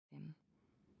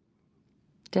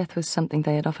Death was something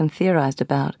they had often theorized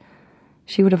about.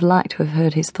 She would have liked to have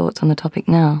heard his thoughts on the topic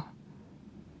now.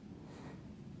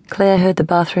 Claire heard the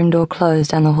bathroom door close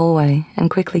down the hallway and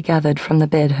quickly gathered from the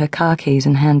bed her car keys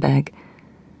and handbag.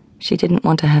 She didn't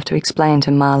want to have to explain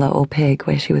to Marla or Peg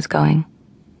where she was going.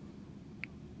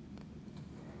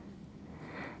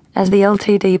 As the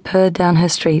LTD purred down her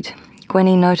street,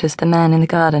 Gwenny noticed the man in the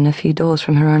garden a few doors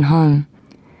from her own home.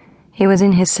 He was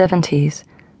in his 70s,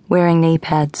 wearing knee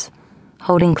pads,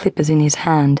 holding clippers in his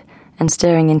hand and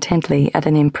staring intently at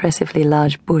an impressively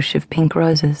large bush of pink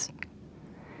roses.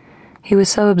 He was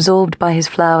so absorbed by his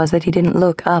flowers that he didn't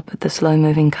look up at the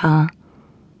slow-moving car.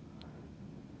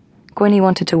 Gwenny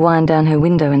wanted to wind down her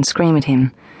window and scream at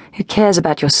him. "Who cares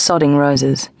about your sodding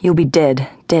roses? You'll be dead,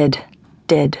 dead,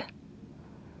 dead."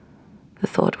 The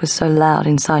thought was so loud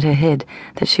inside her head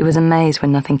that she was amazed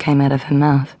when nothing came out of her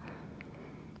mouth.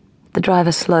 The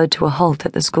driver slowed to a halt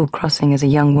at the school crossing as a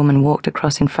young woman walked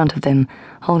across in front of them,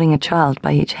 holding a child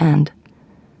by each hand.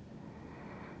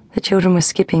 The children were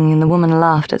skipping and the woman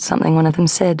laughed at something one of them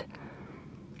said.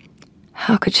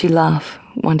 How could she laugh,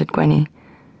 wondered Gwenny.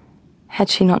 Had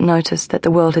she not noticed that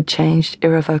the world had changed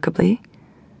irrevocably?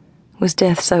 Was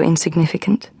death so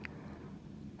insignificant?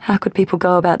 How could people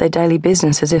go about their daily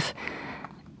business as if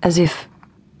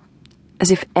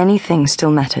anything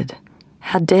still mattered?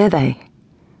 How dare they?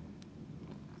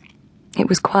 It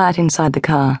was quiet inside the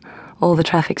car, all the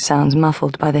traffic sounds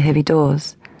muffled by the heavy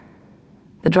doors.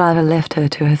 The driver left her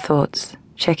to her thoughts,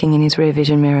 checking in his rear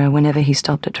vision mirror whenever he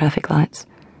stopped at traffic lights.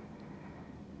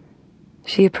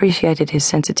 She appreciated his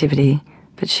sensitivity,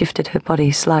 but shifted her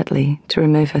body slightly to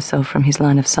remove herself from his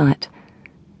line of sight.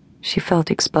 She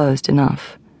felt exposed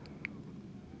enough.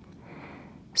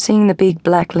 Seeing the big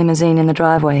black limousine in the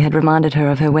driveway had reminded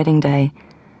her of her wedding day.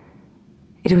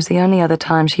 It was the only other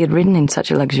time she had ridden in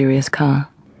such a luxurious car.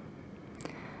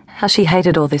 How she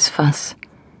hated all this fuss.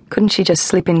 Couldn't she just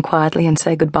slip in quietly and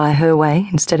say goodbye her way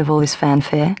instead of all this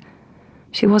fanfare?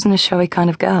 She wasn't a showy kind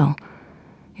of girl.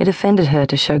 It offended her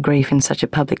to show grief in such a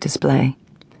public display.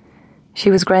 She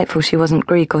was grateful she wasn't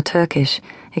Greek or Turkish,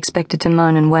 expected to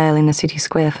moan and wail in the city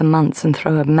square for months and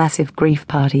throw a massive grief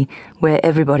party where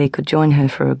everybody could join her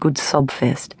for a good sob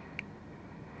fest.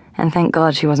 And thank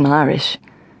God she wasn't Irish.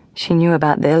 She knew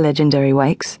about their legendary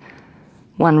wakes.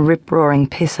 One rip-roaring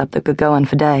piss-up that could go on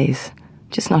for days.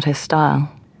 Just not her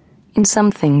style. In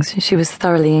some things, she was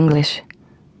thoroughly English.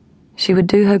 She would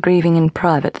do her grieving in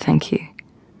private, thank you.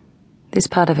 This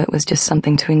part of it was just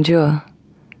something to endure.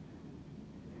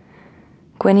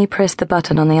 Gwenny pressed the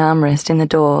button on the armrest in the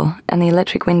door, and the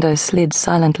electric window slid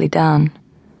silently down.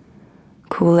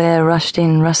 Cool air rushed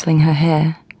in, rustling her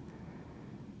hair.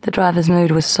 The driver's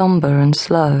mood was somber and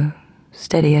slow,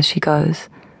 steady as she goes.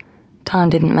 Time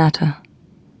didn't matter.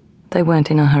 They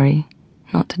weren't in a hurry,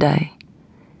 not today.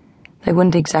 They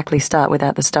wouldn't exactly start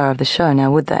without the star of the show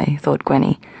now, would they, thought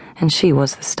Gwenny, and she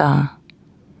was the star.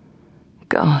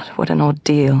 God, what an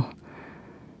ordeal.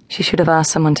 She should have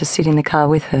asked someone to sit in the car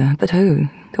with her, but who?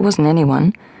 There wasn't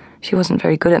anyone. She wasn't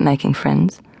very good at making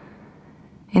friends.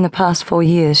 In the past 4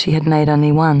 years she had made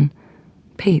only one,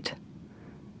 Pete.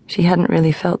 She hadn't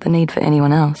really felt the need for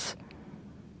anyone else.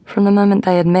 From the moment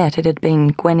they had met it had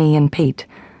been Gwenny and Pete,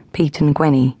 Pete and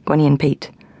Gwenny, Gwenny and Pete.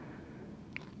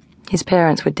 His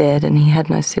parents were dead and he had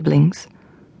no siblings.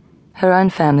 Her own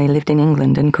family lived in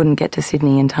England and couldn't get to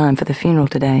Sydney in time for the funeral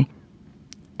today.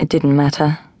 It didn't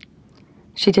matter.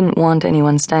 She didn't want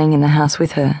anyone staying in the house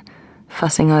with her,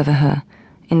 fussing over her,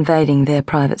 invading their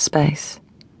private space.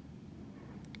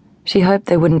 She hoped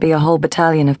there wouldn't be a whole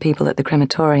battalion of people at the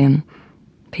crematorium,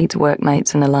 Pete's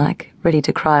workmates and the like, ready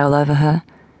to cry all over her.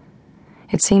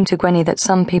 It seemed to Gwenny that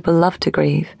some people loved to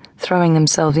grieve, throwing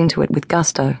themselves into it with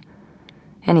gusto.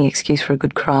 Any excuse for a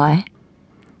good cry.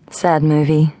 Sad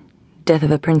movie, death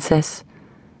of a princess.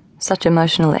 Such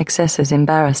emotional excesses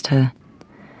embarrassed her.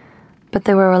 But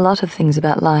there were a lot of things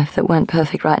about life that weren't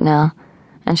perfect right now,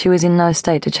 and she was in no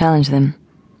state to challenge them.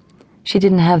 She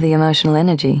didn't have the emotional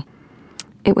energy.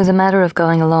 It was a matter of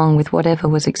going along with whatever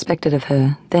was expected of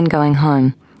her, then going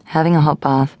home, having a hot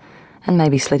bath, and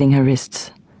maybe slitting her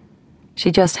wrists. She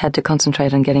just had to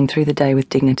concentrate on getting through the day with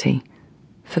dignity.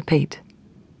 For Pete.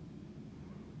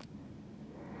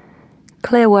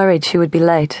 Claire worried she would be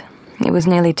late. It was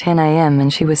nearly 10 a.m.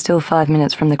 and she was still 5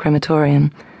 minutes from the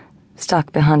crematorium,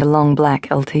 stuck behind a long black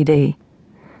LTD.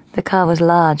 The car was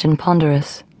large and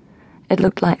ponderous. It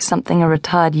looked like something a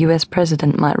retired US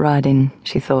president might ride in,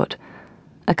 she thought.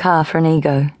 A car for an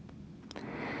ego.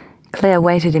 Claire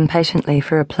waited impatiently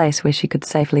for a place where she could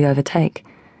safely overtake.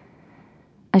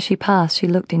 As she passed, she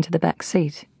looked into the back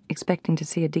seat, expecting to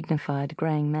see a dignified,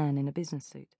 greying man in a business suit.